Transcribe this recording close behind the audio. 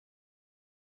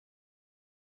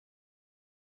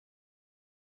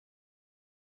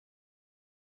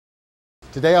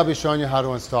Today I'll be showing you how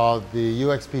to install the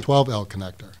UXP12L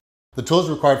connector. The tools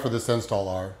required for this install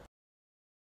are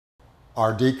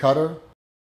RD cutter,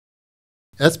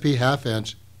 SP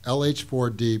 1/2"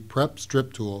 LH4D prep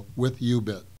strip tool with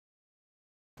U-bit,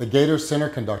 the Gator center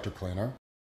conductor cleaner,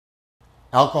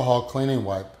 alcohol cleaning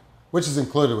wipe, which is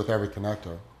included with every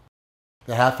connector,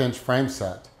 the 1/2" frame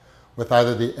set with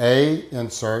either the A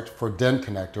insert for DIN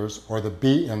connectors or the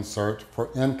B insert for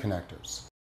N connectors,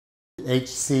 the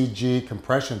HCG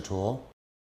compression tool,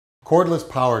 cordless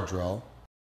power drill,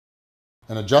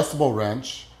 an adjustable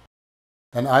wrench,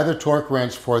 and either torque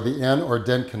wrench for the N or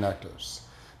DIN connectors,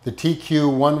 the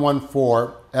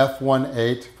TQ114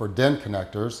 F18 for DIN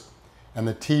connectors, and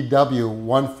the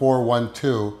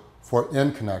TW1412 for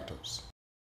N connectors.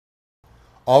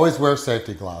 Always wear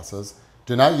safety glasses,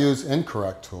 do not use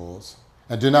incorrect tools,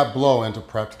 and do not blow into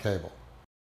prepped cable.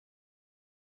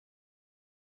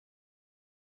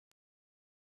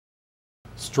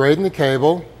 Straighten the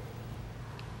cable.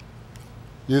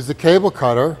 Use the cable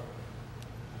cutter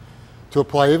to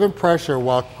apply even pressure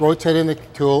while rotating the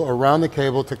tool around the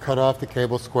cable to cut off the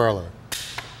cable squarely.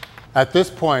 At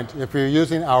this point, if you're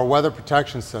using our weather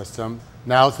protection system,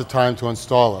 now's the time to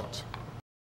install it.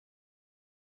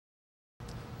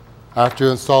 After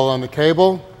you install it on the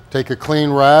cable, take a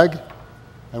clean rag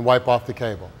and wipe off the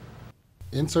cable.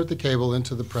 Insert the cable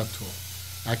into the prep tool.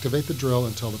 Activate the drill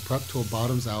until the prep tool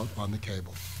bottoms out on the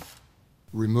cable.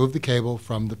 Remove the cable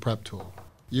from the prep tool.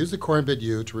 Use the coring bit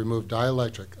U to remove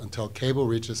dielectric until cable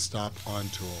reaches stop on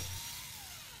tool.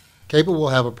 Cable will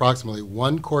have approximately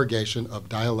 1 corrugation of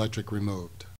dielectric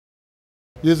removed.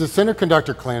 Use the center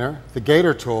conductor cleaner, the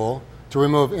Gator tool, to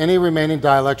remove any remaining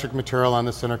dielectric material on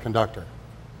the center conductor.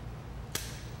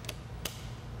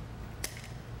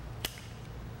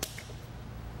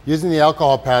 Using the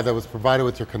alcohol pad that was provided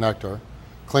with your connector,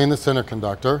 clean the center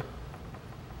conductor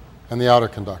and the outer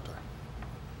conductor.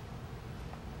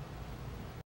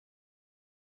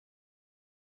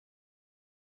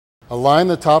 Align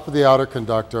the top of the outer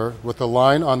conductor with the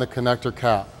line on the connector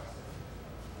cap.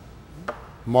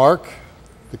 Mark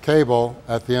the cable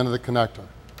at the end of the connector.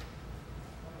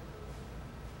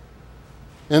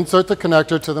 Insert the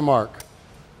connector to the mark.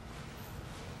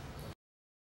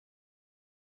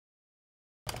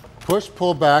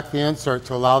 Pull back the insert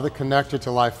to allow the connector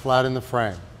to lie flat in the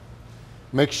frame.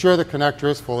 Make sure the connector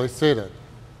is fully seated.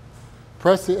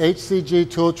 Press the HCG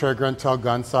tool trigger until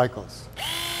gun cycles.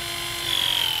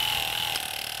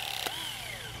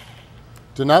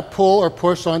 Do not pull or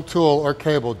push on tool or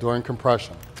cable during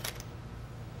compression.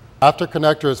 After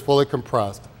connector is fully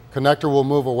compressed, connector will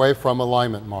move away from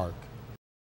alignment mark.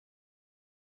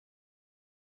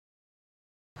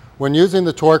 When using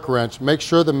the torque wrench, make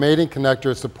sure the mating connector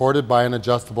is supported by an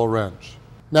adjustable wrench.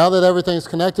 Now that everything is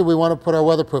connected, we want to put our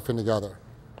weatherproofing together.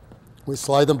 We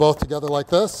slide them both together like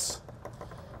this,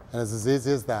 and it's as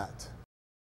easy as that.